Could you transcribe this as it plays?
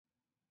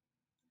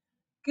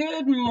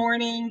Good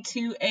morning,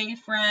 2A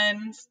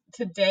friends.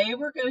 Today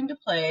we're going to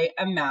play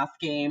a math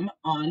game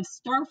on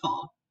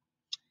Starfall.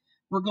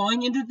 We're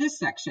going into this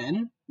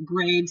section,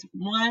 grades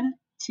 1,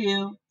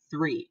 2,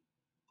 3.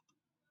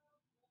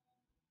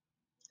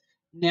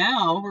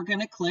 Now we're going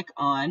to click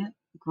on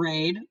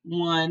grade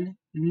 1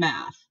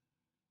 math.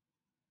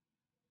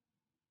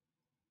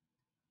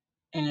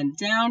 And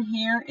down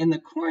here in the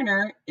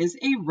corner is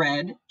a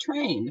red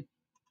train.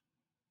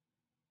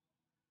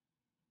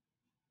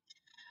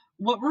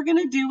 What we're going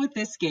to do with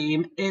this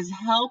game is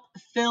help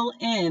fill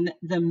in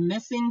the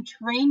missing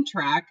train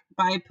track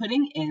by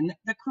putting in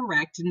the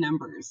correct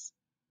numbers.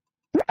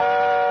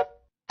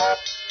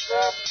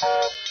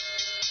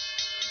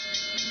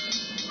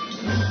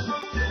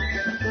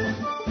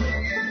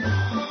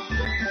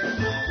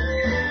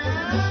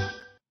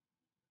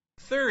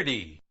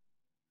 $30,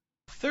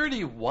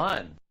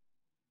 $31,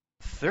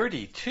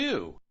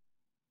 $32,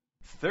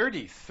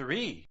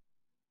 $33.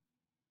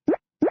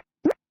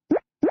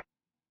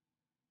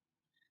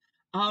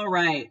 All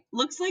right,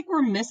 looks like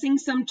we're missing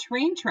some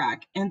train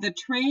track and the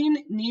train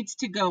needs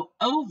to go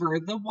over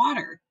the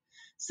water.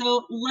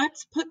 So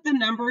let's put the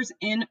numbers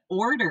in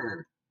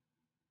order.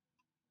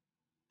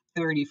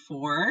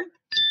 34.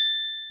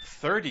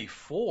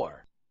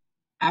 34.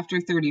 After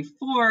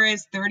 34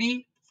 is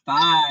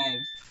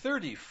 35.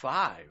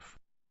 35.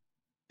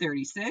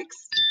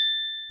 36.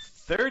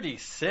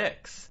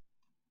 36.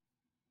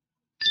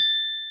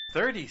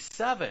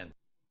 37.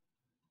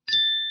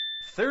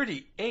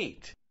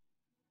 38.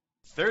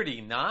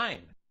 39.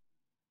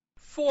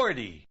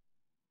 40.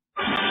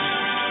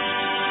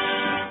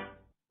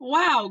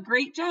 Wow,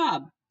 great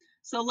job.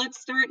 So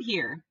let's start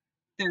here.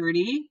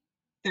 30,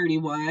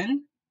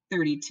 31,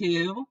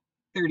 32,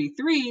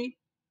 33,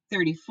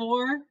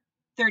 34,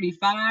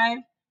 35,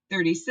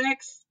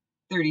 36,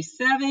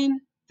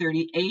 37,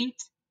 38,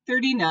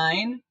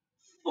 39,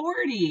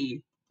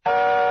 40.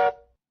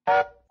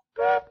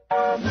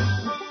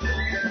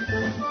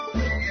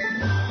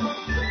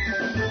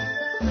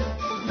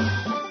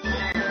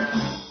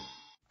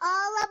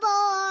 All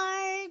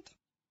aboard!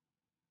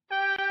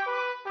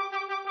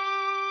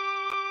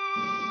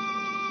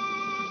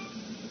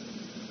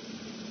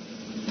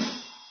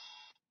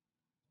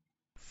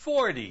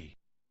 $40,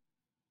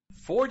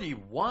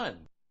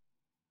 $41,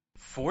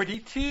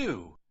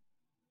 $42,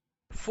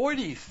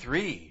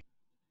 $43.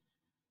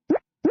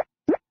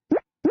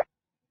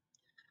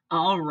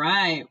 All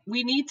right,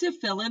 we need to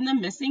fill in the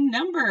missing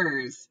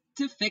numbers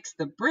to fix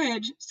the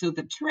bridge so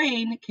the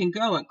train can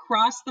go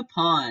across the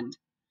pond.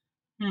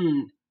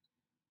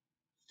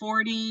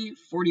 40,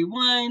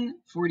 41,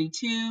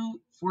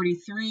 42,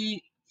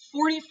 43,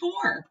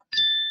 44.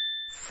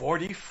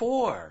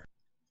 44.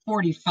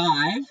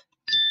 45.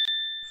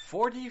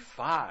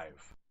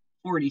 45.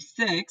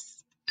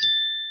 46.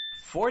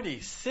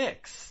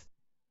 46.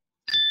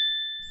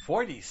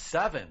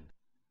 47.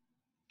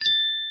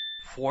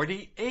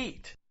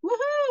 48.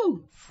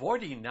 Woohoo!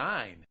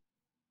 49.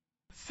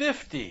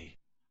 50.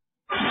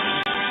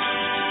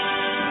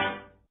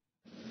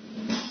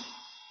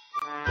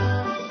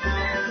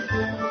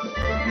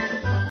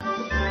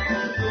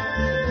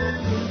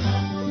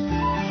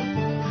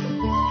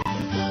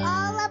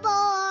 All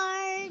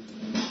aboard!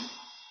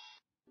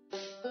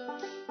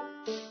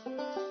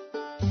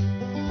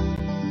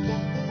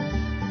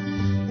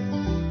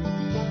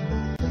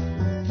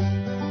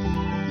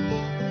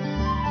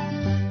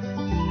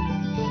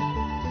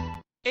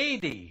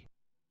 $80,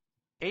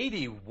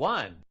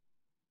 $81,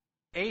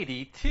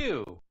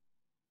 $82,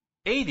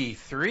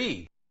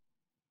 $83,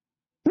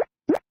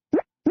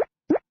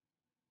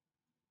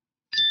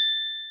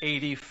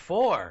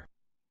 $84,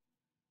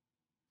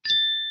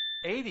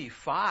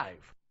 $85,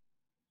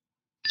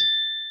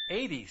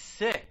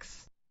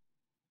 $86,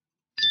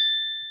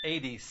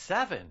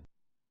 $87,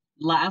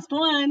 Last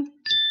one.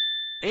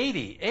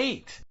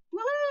 $88,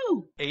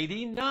 Woohoo!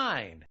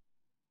 $89,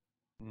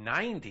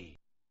 $90.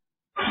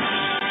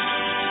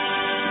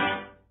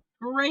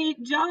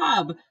 Great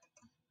job.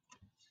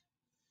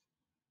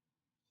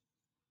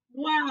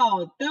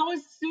 Wow, that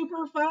was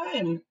super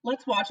fun.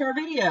 Let's watch our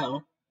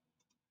video.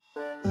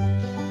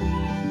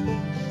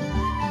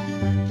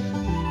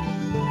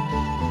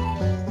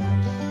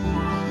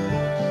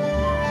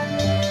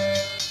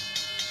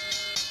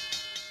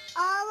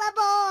 All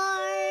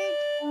aboard!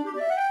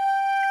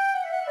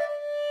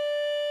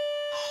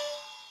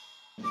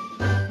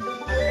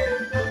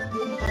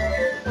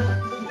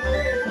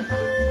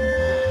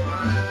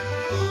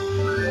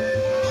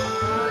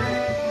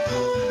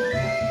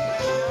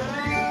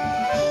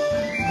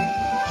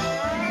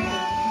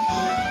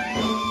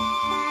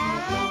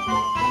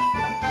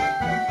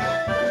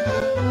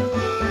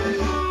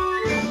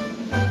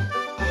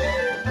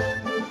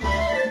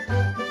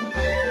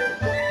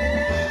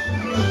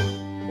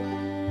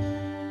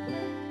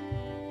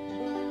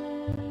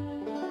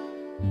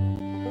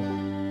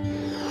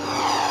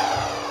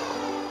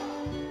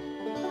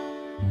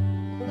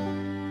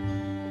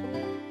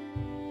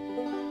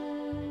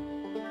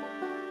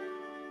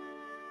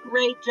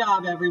 Great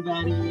job,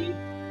 everybody.